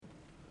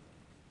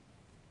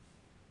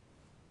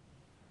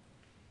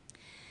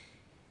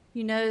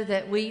You know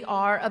that we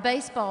are a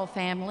baseball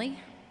family.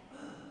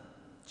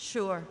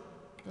 Sure,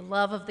 the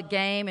love of the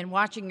game and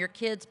watching your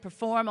kids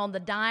perform on the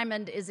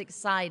diamond is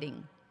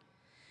exciting.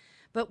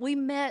 But we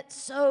met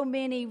so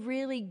many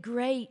really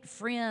great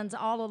friends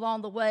all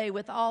along the way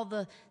with all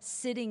the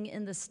sitting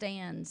in the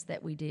stands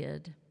that we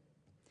did.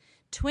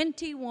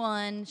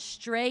 21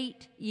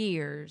 straight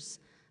years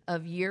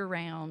of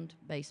year-round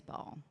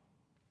baseball.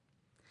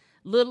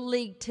 Little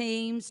league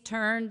teams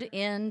turned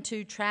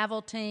into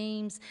travel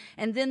teams,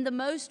 and then the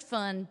most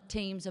fun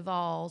teams of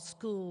all,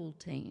 school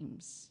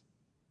teams.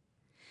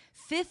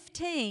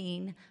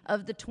 15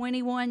 of the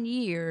 21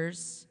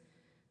 years,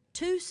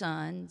 2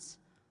 sons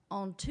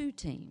on 2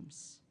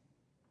 teams.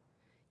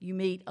 You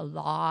meet a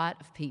lot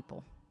of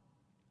people.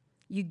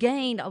 You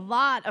gain a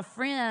lot of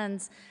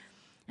friends,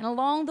 and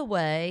along the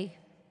way,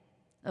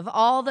 of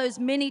all those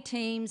many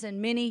teams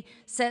and many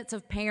sets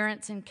of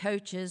parents and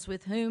coaches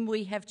with whom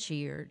we have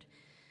cheered,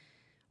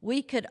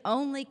 we could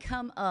only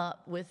come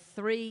up with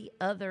 3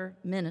 other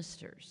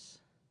ministers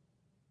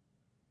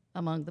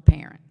among the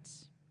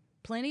parents.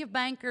 Plenty of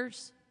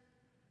bankers,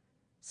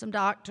 some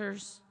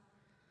doctors,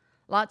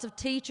 lots of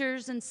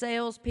teachers and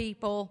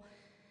salespeople,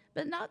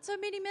 but not so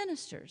many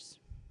ministers.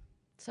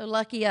 So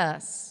lucky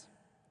us.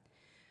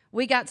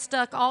 We got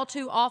stuck all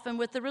too often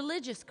with the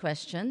religious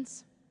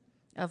questions,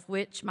 of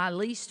which my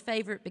least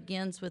favorite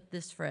begins with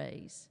this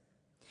phrase.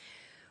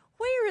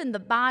 Where in the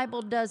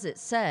Bible does it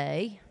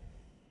say?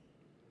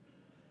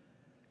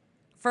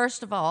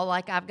 First of all,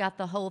 like I've got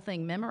the whole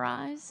thing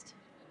memorized.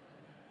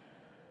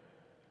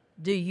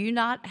 Do you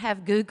not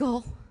have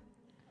Google?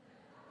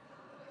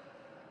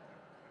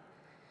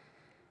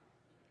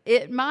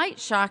 It might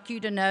shock you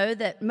to know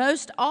that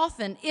most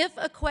often, if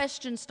a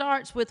question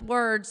starts with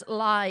words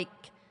like,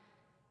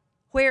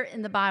 where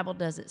in the Bible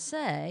does it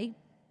say?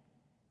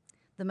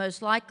 The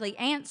most likely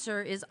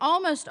answer is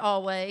almost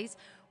always,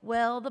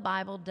 well, the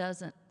Bible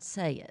doesn't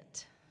say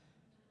it.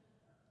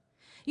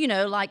 You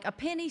know, like a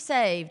penny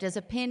saved is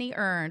a penny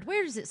earned.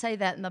 Where does it say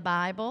that in the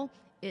Bible?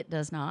 It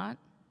does not.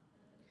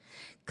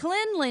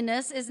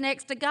 Cleanliness is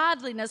next to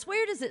godliness.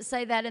 Where does it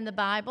say that in the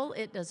Bible?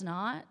 It does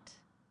not.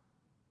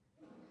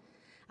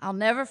 I'll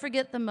never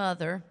forget the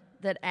mother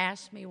that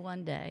asked me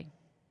one day,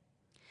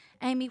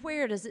 Amy,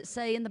 where does it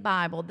say in the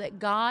Bible that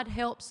God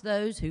helps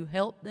those who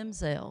help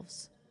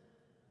themselves?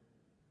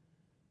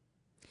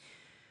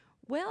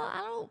 Well,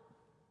 I don't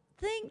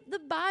think the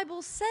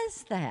Bible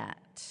says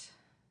that.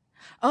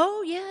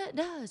 Oh, yeah, it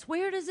does.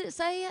 Where does it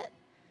say it?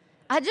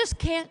 I just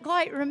can't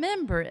quite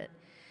remember it.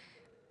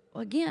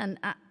 Well, again,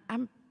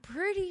 I'm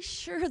pretty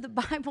sure the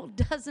Bible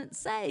doesn't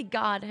say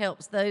God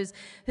helps those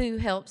who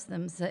help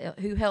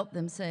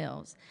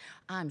themselves.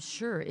 I'm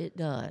sure it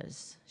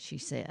does, she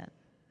said.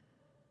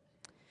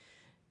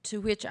 To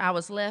which I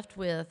was left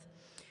with,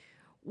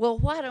 well,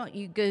 why don't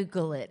you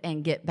Google it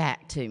and get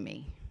back to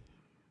me?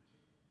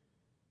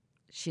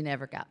 She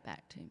never got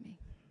back to me.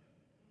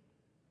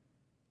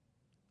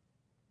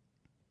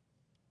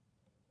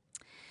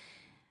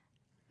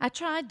 I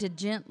tried to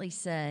gently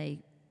say,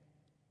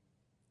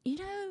 you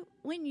know,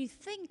 when you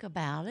think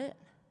about it,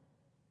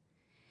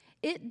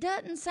 it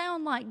doesn't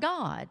sound like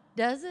God,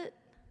 does it?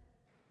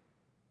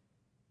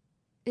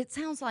 It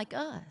sounds like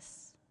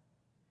us.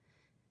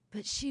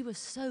 But she was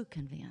so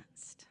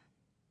convinced.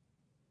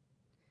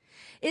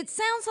 It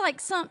sounds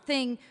like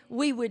something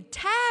we would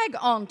tag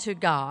onto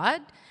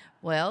God.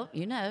 Well,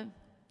 you know,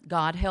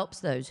 God helps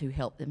those who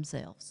help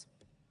themselves.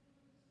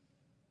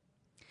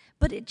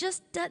 But it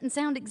just doesn't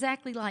sound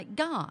exactly like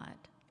God.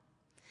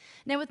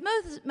 Now, with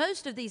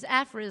most of these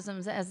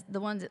aphorisms, as the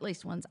ones, at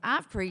least ones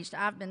I've preached,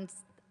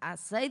 I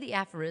say the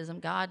aphorism,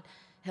 God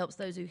helps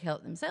those who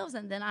help themselves,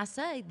 and then I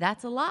say,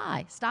 that's a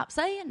lie. Stop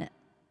saying it.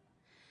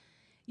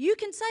 You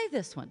can say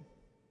this one.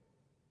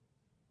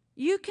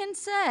 You can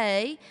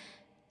say,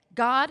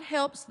 God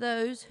helps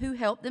those who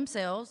help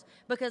themselves,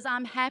 because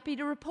I'm happy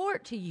to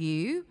report to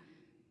you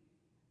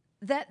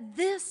that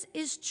this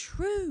is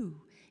true.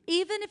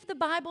 Even if the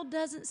Bible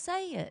doesn't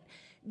say it,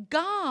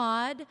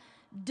 God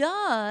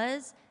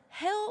does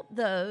help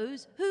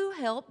those who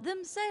help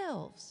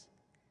themselves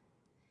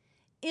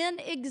in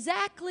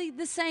exactly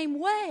the same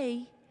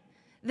way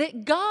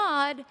that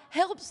God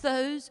helps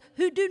those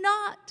who do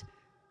not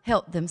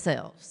help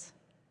themselves.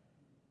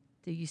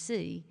 Do you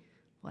see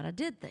what I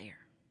did there?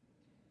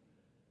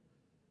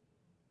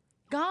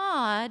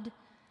 God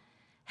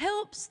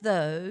helps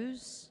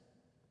those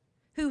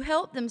who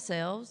help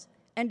themselves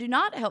and do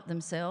not help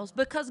themselves,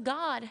 because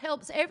God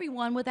helps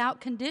everyone without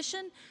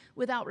condition,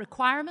 without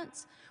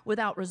requirements,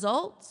 without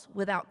results,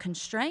 without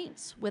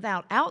constraints,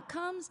 without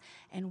outcomes,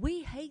 and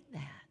we hate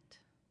that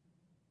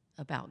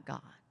about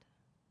God.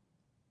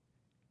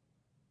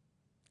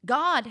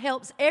 God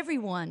helps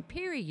everyone,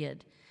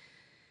 period.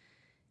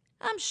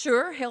 I'm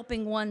sure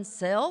helping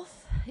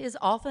oneself is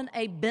often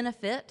a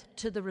benefit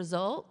to the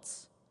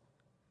results,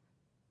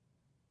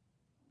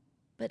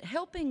 but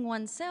helping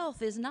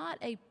oneself is not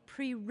a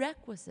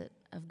prerequisite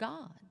of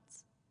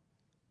God's.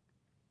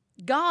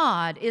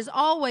 God is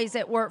always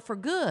at work for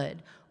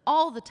good,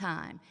 all the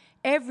time,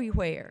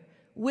 everywhere,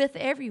 with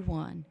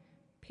everyone,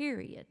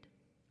 period.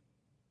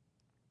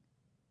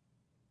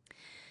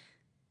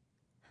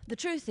 The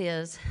truth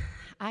is,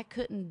 I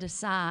couldn't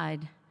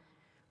decide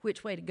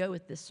which way to go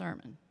with this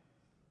sermon.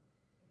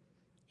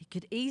 It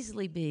could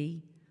easily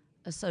be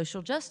a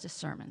social justice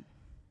sermon.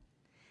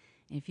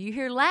 If you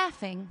hear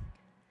laughing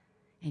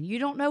and you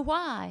don't know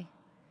why,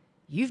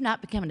 you've not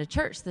been coming to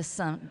church this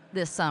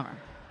summer.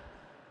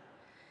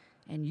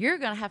 And you're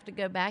going to have to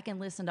go back and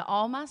listen to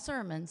all my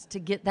sermons to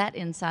get that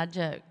inside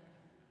joke.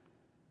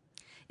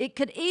 It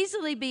could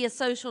easily be a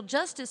social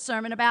justice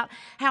sermon about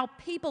how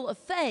people of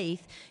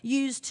faith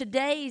use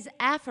today's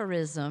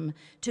aphorism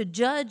to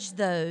judge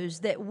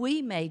those that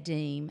we may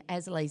deem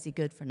as lazy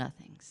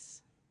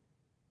good-for-nothings.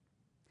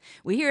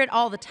 We hear it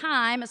all the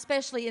time,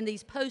 especially in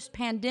these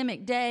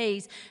post-pandemic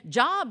days.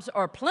 Jobs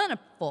are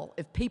plentiful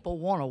if people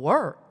want to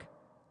work.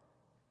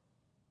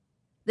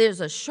 There's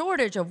a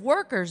shortage of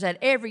workers at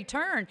every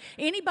turn.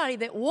 Anybody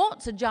that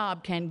wants a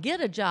job can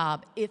get a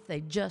job if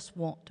they just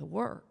want to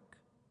work.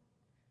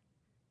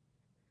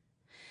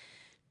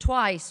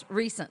 Twice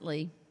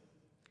recently,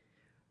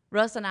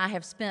 Russ and I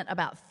have spent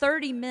about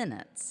 30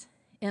 minutes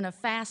in a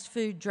fast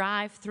food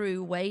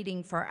drive-thru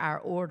waiting for our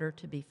order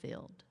to be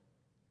filled.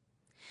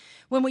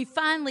 When we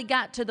finally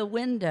got to the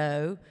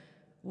window,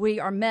 we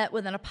are met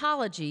with an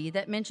apology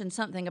that mentioned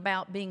something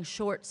about being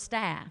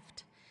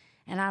short-staffed.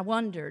 And I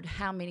wondered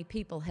how many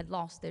people had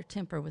lost their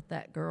temper with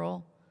that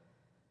girl,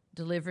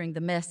 delivering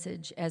the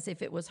message as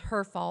if it was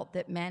her fault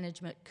that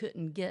management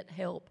couldn't get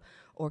help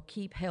or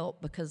keep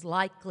help because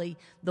likely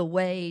the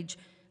wage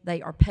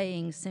they are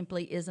paying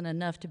simply isn't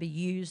enough to be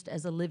used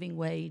as a living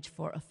wage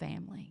for a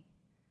family.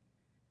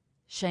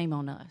 Shame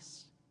on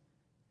us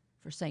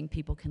for saying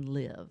people can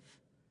live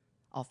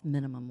off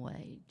minimum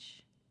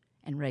wage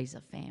and raise a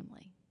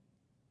family.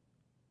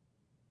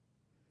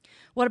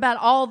 What about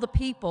all the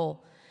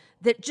people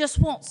that just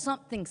want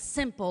something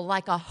simple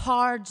like a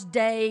hard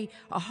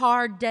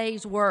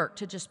day's work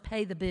to just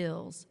pay the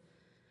bills?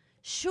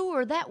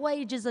 Sure, that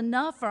wage is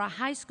enough for a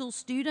high school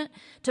student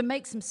to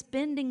make some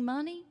spending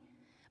money,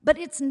 but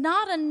it's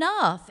not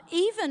enough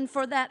even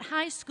for that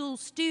high school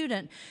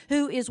student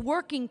who is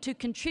working to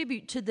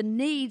contribute to the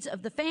needs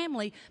of the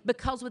family,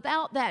 because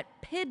without that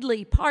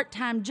piddly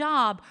part-time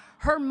job,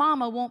 her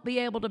mama won't be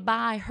able to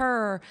buy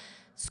her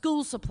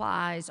school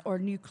supplies or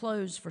new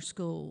clothes for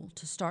school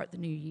to start the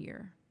new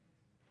year.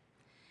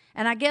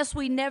 And I guess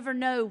we never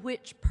know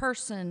which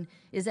person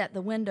is at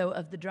the window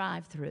of the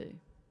drive-thru.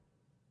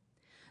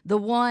 The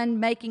one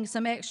making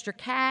some extra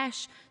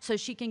cash so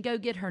she can go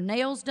get her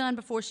nails done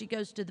before she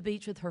goes to the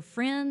beach with her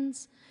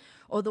friends,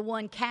 or the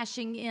one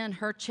cashing in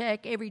her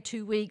check every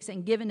 2 weeks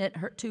and giving it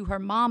to her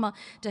mama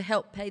to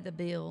help pay the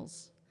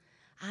bills.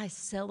 I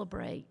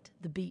celebrate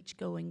the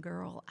beach-going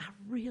girl. I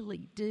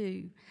really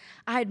do.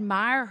 I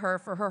admire her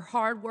for her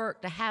hard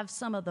work to have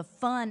some of the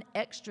fun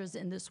extras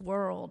in this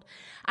world.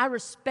 I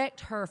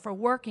respect her for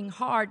working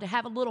hard to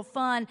have a little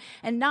fun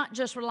and not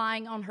just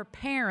relying on her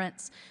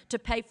parents to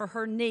pay for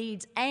her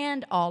needs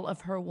and all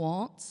of her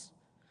wants.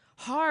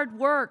 Hard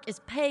work is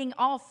paying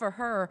off for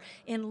her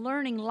in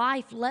learning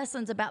life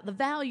lessons about the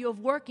value of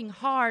working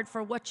hard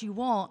for what you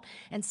want,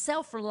 and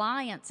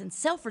self-reliance and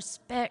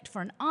self-respect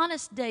for an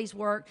honest day's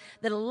work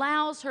that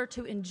allows her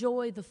to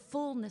enjoy the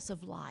fullness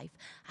of life.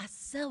 I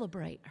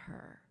celebrate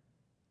her.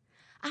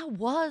 I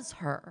was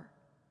her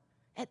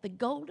at the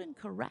Golden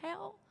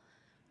Corral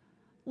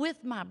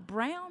with my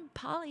brown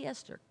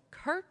polyester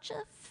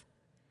kerchief.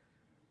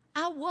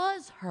 I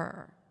was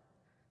her.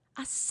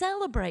 I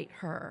celebrate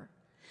her.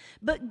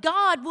 But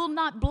God will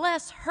not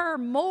bless her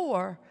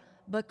more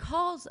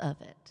because of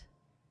it.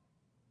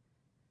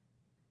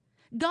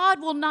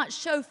 God will not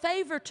show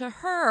favor to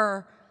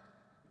her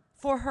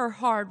for her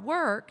hard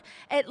work,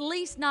 at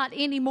least not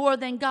any more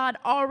than God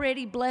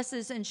already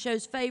blesses and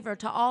shows favor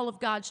to all of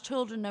God's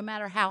children, no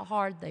matter how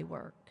hard they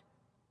work.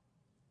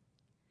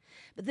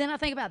 But then I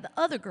think about the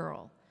other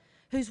girl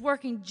who's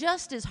working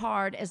just as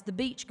hard as the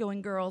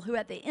beach-going girl, who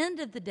at the end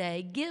of the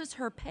day gives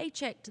her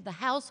paycheck to the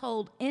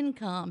household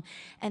income,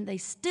 and they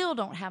still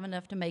don't have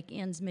enough to make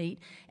ends meet,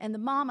 and the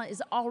mama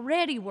is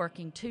already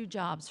working 2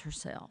 jobs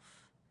herself.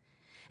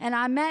 And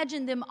I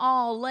imagine them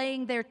all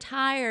laying their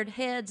tired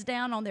heads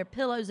down on their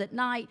pillows at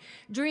night,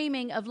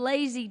 dreaming of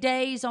lazy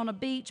days on a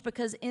beach,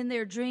 because in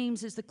their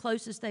dreams is the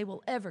closest they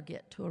will ever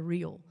get to a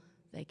real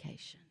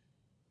vacation.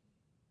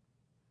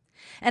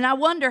 And I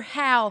wonder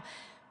how,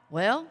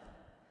 well,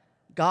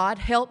 God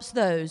helps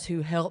those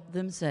who help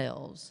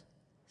themselves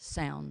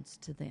sounds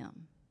to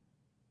them.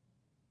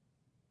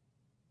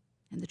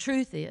 And the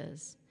truth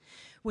is,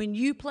 when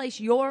you place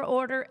your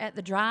order at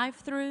the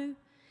drive-thru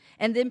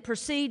and then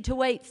proceed to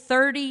wait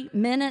 30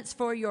 minutes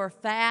for your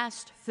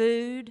fast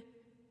food,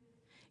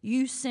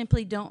 you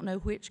simply don't know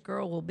which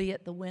girl will be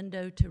at the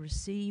window to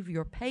receive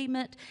your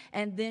payment,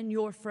 and then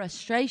your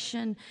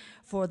frustration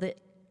for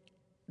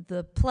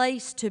the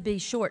place to be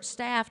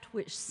short-staffed,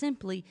 which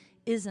simply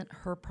isn't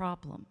her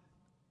problem.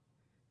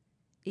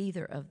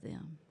 Either of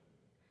them.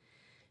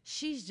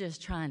 She's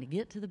just trying to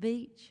get to the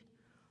beach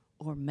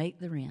or make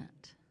the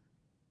rent.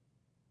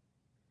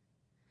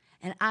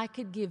 And I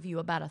could give you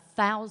about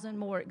 1,000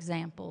 more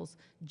examples,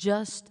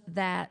 just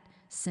that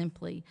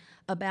simply,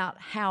 about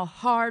how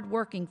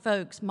hard-working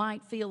folks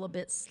might feel a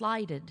bit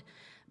slighted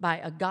by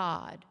a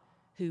God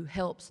who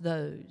helps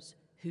those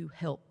who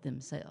help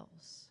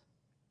themselves.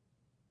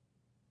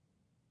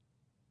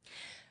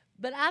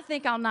 But I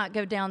think I'll not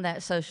go down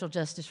that social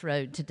justice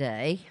road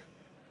today.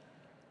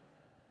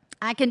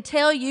 I can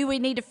tell you we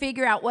need to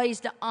figure out ways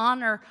to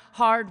honor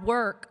hard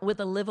work with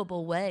a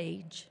livable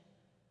wage.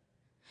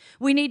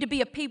 We need to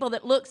be a people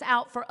that looks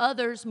out for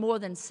others more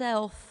than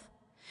self.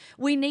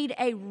 We need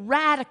a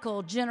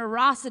radical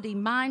generosity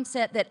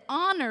mindset that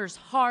honors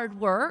hard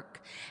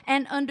work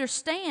and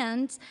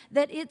understands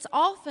that it's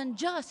often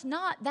just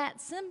not that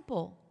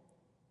simple.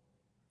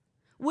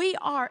 We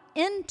are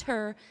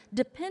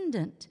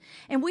interdependent,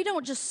 and we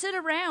don't just sit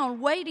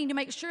around waiting to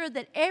make sure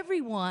that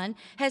everyone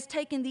has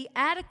taken the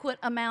adequate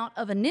amount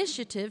of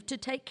initiative to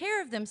take care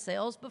of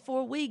themselves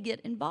before we get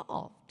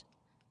involved.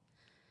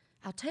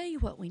 I'll tell you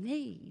what we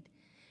need.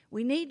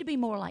 We need to be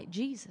more like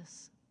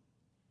Jesus,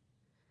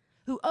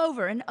 who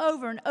over and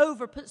over and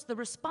over puts the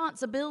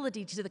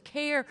responsibility to the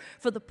care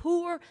for the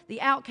poor, the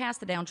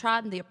outcast, the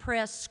downtrodden, the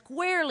oppressed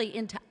squarely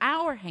into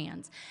our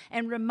hands,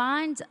 and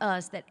reminds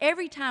us that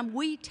every time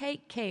we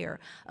take care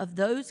of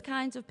those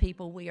kinds of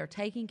people, we are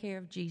taking care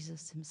of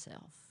Jesus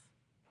himself.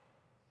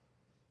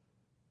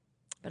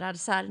 But I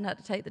decided not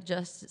to take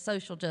the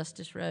social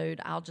justice road.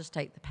 I'll just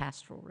take the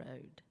pastoral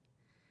road.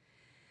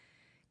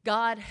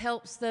 God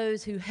helps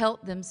those who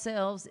help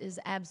themselves is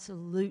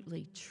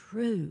absolutely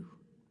true.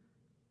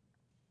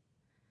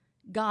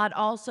 God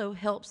also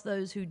helps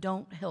those who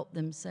don't help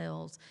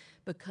themselves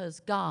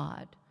because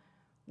God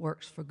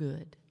works for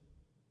good.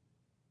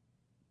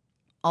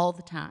 All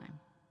the time,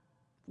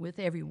 with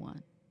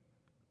everyone,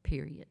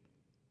 period.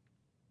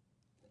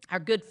 Our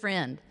good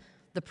friend,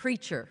 the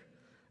preacher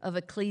of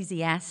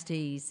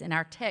Ecclesiastes, in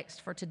our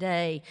text for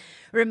today,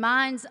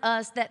 reminds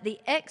us that the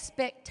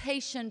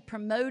expectation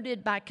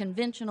promoted by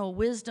conventional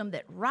wisdom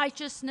that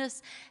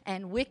righteousness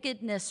and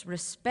wickedness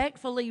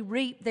respectfully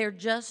reap their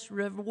just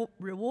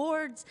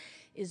rewards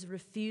is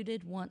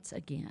refuted once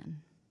again.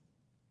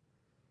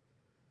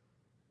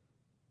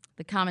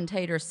 The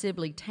commentator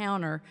Sibley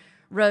Towner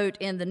wrote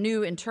in the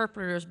New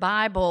Interpreter's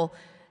Bible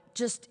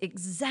just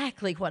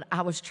exactly what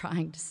I was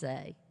trying to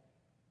say.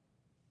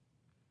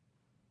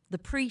 The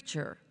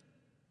preacher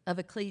of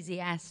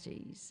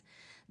Ecclesiastes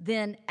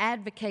then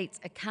advocates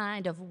a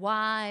kind of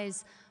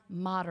wise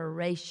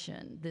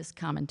moderation, this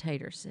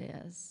commentator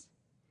says.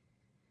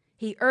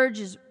 He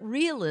urges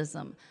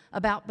realism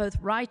about both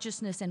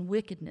righteousness and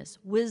wickedness,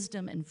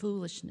 wisdom and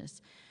foolishness.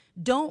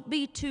 Don't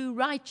be too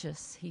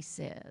righteous, he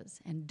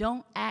says, and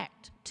don't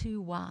act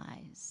too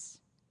wise.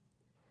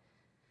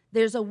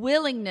 There's a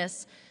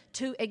willingness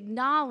to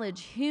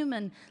acknowledge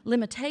human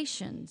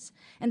limitations.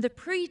 And the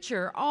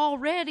preacher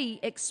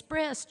already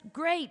expressed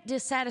great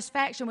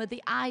dissatisfaction with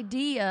the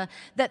idea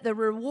that the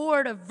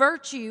reward of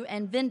virtue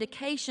and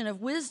vindication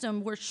of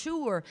wisdom were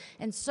sure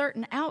and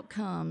certain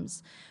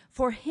outcomes.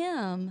 For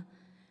him,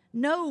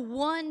 no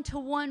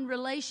one-to-one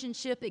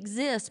relationship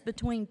exists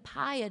between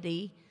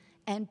piety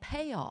and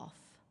payoff.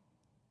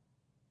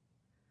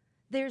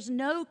 There's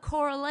no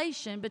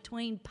correlation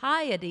between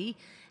piety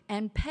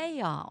and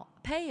payoff.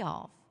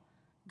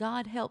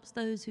 God helps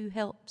those who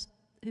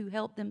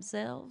help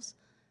themselves?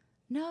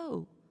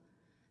 No,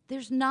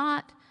 there's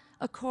not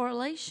a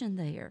correlation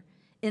there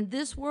in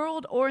this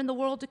world or in the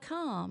world to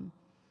come.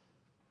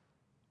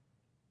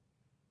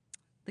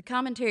 The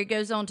commentary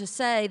goes on to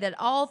say that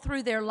all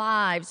through their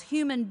lives,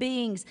 human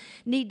beings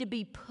need to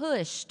be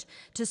pushed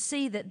to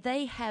see that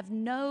they have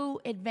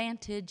no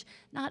advantage,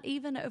 not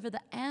even over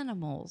the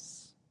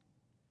animals.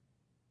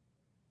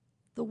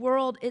 The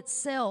world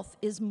itself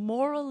is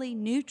morally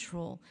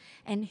neutral,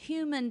 and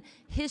human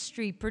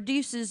history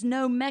produces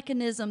no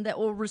mechanism that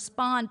will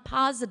respond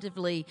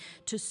positively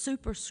to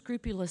super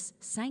scrupulous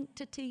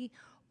sanctity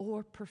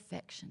or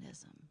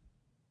perfectionism.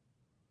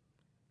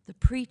 The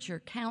preacher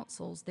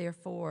counsels,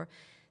 therefore,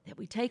 that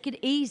we take it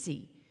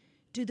easy,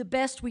 do the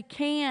best we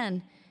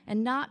can,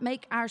 and not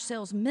make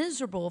ourselves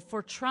miserable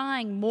for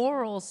trying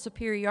moral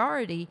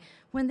superiority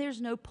when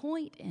there's no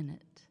point in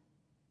it.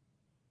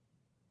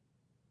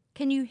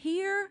 Can you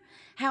hear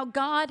how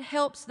God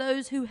helps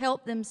those who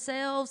help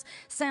themselves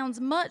sounds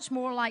much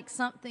more like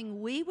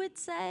something we would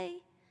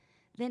say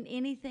than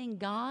anything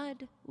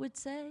God would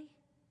say?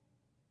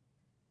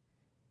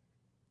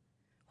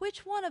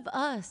 Which one of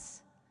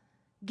us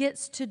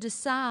gets to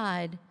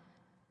decide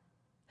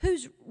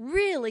who's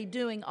really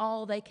doing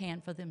all they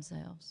can for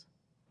themselves?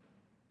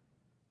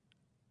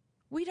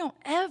 We don't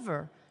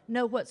ever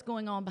know what's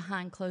going on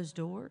behind closed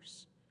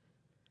doors.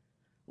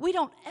 We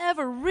don't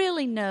ever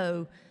really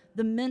know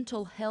the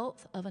mental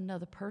health of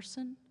another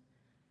person.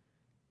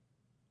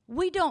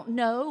 We don't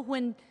know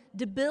when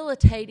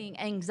debilitating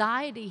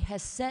anxiety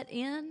has set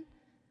in.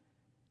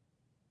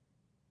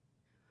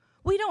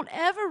 We don't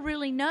ever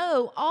really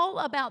know all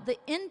about the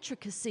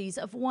intricacies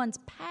of one's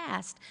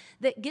past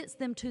that gets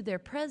them to their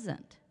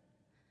present.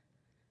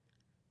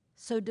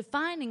 So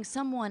defining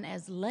someone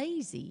as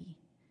lazy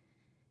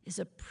is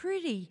a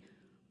pretty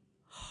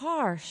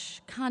harsh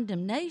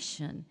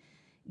condemnation,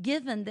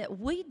 given that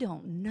we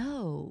don't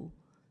know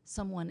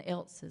someone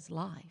else's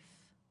life.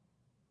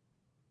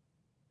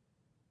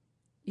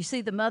 You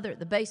see, the mother at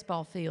the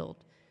baseball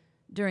field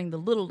during the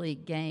Little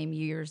League game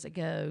years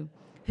ago,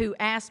 who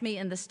asked me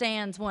in the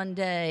stands one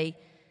day,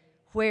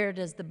 where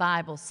does the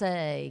Bible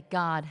say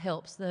God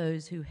helps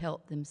those who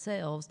help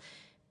themselves?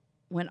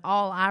 When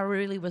all I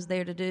really was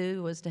there to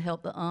do was to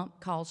help the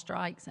ump call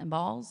strikes and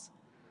balls.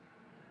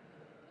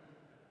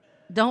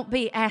 Don't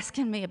be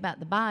asking me about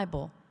the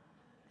Bible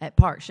at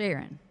Park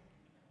Sharon.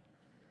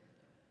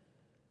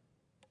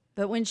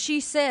 But when she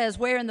says,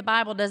 where in the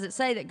Bible does it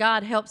say that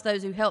God helps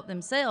those who help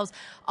themselves,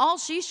 all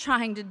she's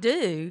trying to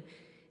do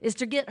is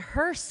to get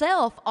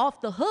herself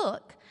off the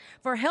hook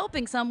for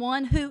helping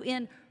someone who,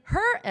 in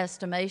her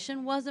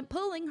estimation, wasn't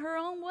pulling her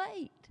own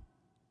weight.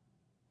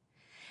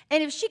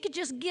 And if she could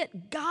just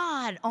get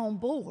God on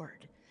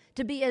board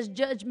to be as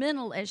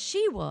judgmental as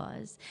she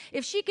was,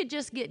 if she could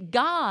just get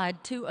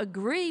God to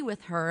agree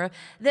with her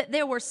that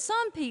there were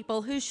some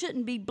people who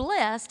shouldn't be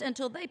blessed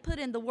until they put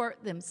in the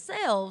work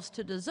themselves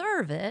to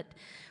deserve it,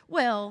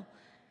 well,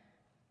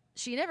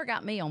 she never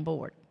got me on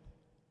board.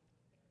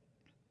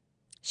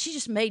 She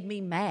just made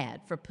me mad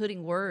for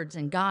putting words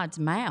in God's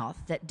mouth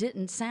that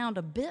didn't sound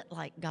a bit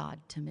like God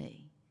to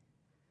me.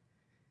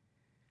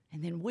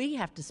 And then we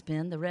have to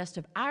spend the rest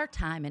of our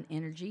time and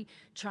energy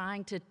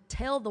trying to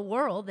tell the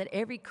world that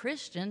every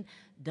Christian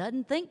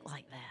doesn't think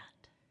like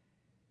that.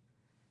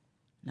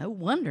 No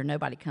wonder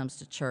nobody comes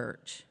to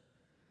church.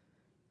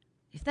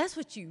 If that's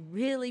what you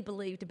really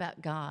believed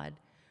about God,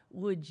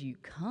 would you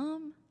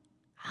come?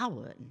 I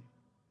wouldn't.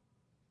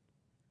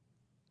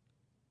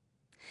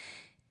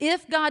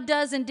 If God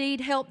does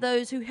indeed help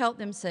those who help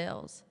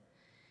themselves,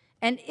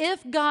 and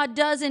if God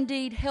does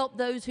indeed help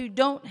those who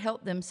don't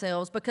help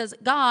themselves, because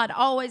God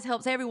always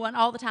helps everyone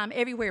all the time,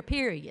 everywhere,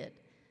 period,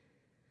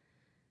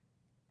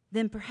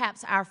 then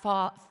perhaps our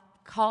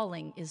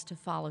calling is to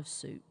follow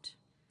suit,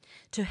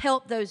 to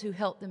help those who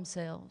help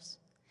themselves,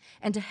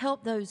 and to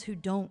help those who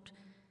don't,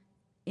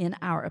 in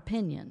our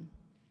opinion,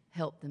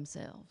 help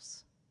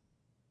themselves.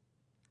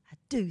 I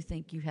do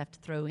think you have to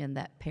throw in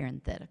that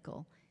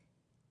parenthetical,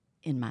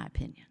 in my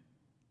opinion.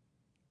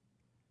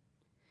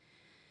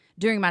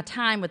 During my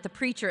time with the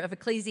preacher of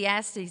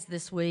Ecclesiastes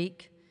this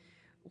week,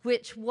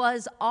 which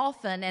was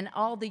often, and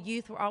all the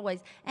youth were always,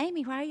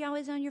 Amy, why are you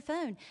always on your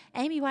phone?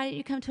 Amy, why didn't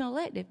you come to an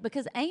elective?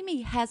 Because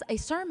Amy has a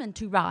sermon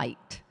to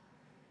write.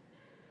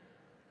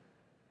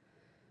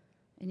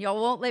 And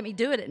y'all won't let me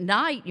do it at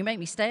night. You make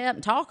me stay up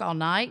and talk all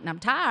night, and I'm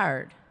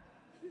tired.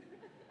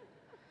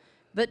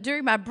 But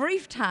during my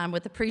brief time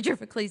with the preacher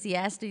of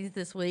Ecclesiastes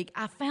this week,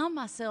 I found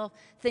myself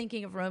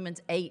thinking of Romans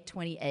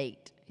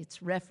 8:28.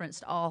 It's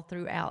referenced all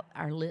throughout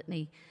our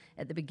litany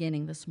at the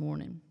beginning this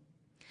morning.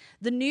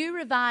 The New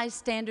Revised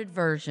Standard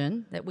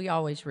Version that we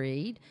always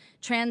read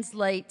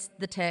translates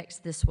the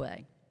text this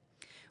way.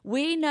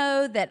 We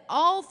know that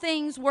all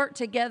things work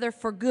together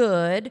for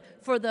good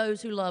for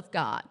those who love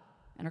God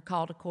and are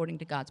called according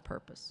to God's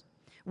purpose.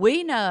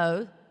 We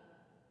know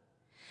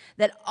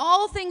that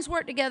all things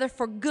work together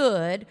for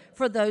good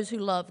for those who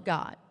love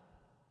God.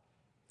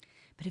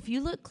 But if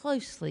you look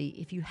closely,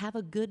 if you have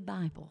a good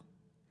Bible,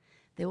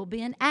 there will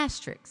be an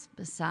asterisk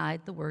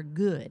beside the word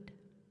good.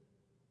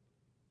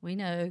 We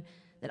know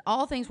that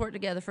all things work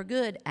together for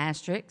good,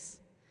 asterisk.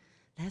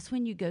 That's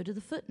when you go to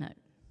the footnote.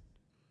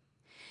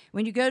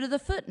 When you go to the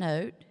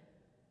footnote,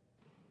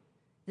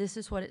 this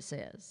is what it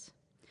says.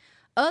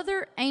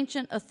 Other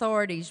ancient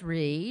authorities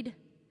read,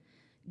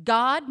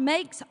 God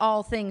makes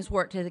all things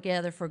work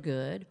together for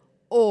good,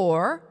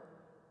 or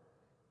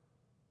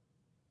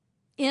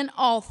in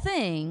all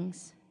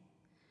things,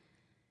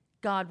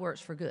 God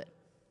works for good.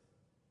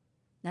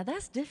 Now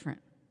that's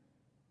different.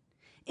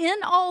 In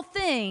all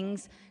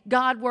things,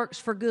 God works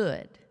for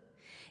good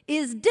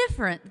is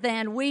different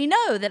than we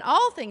know that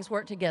all things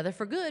work together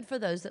for good for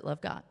those that love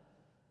God.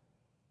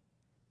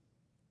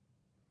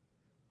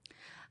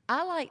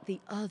 I like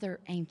the other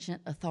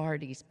ancient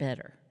authorities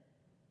better.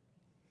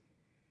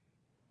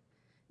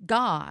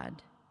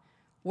 God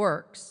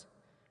works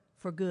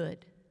for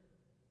good.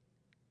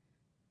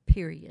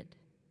 Period.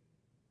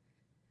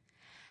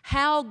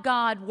 How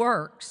God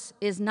works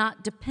is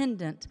not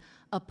dependent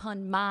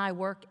upon my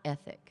work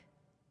ethic.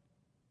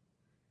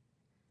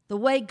 The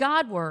way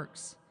God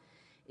works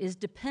is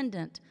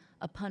dependent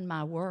upon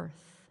my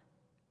worth.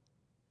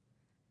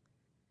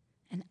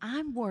 And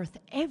I'm worth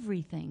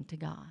everything to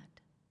God.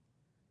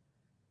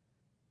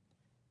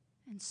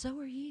 And so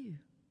are you.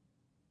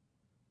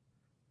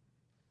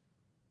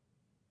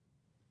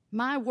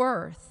 My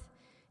worth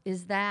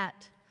is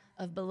that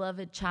of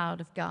beloved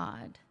child of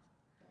God,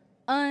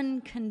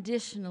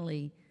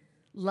 unconditionally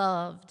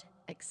loved,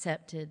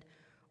 accepted,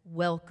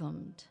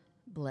 welcomed,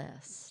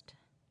 blessed.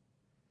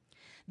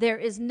 There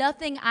is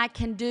nothing I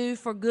can do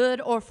for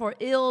good or for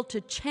ill to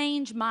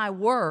change my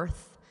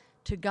worth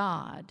to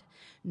God,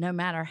 no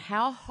matter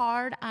how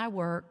hard I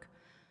work,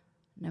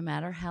 no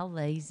matter how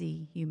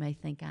lazy you may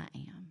think I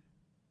am.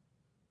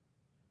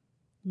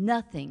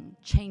 Nothing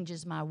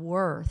changes my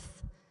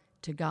worth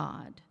to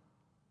God.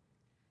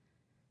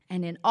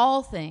 And in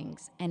all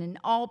things and in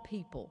all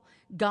people,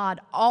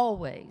 God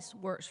always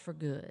works for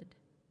good.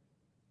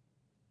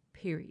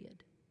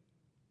 Period.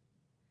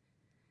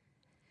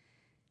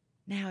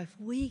 Now, if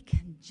we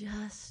can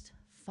just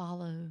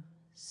follow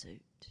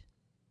suit,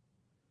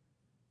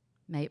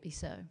 may it be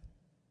so.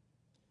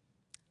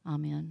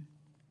 Amen.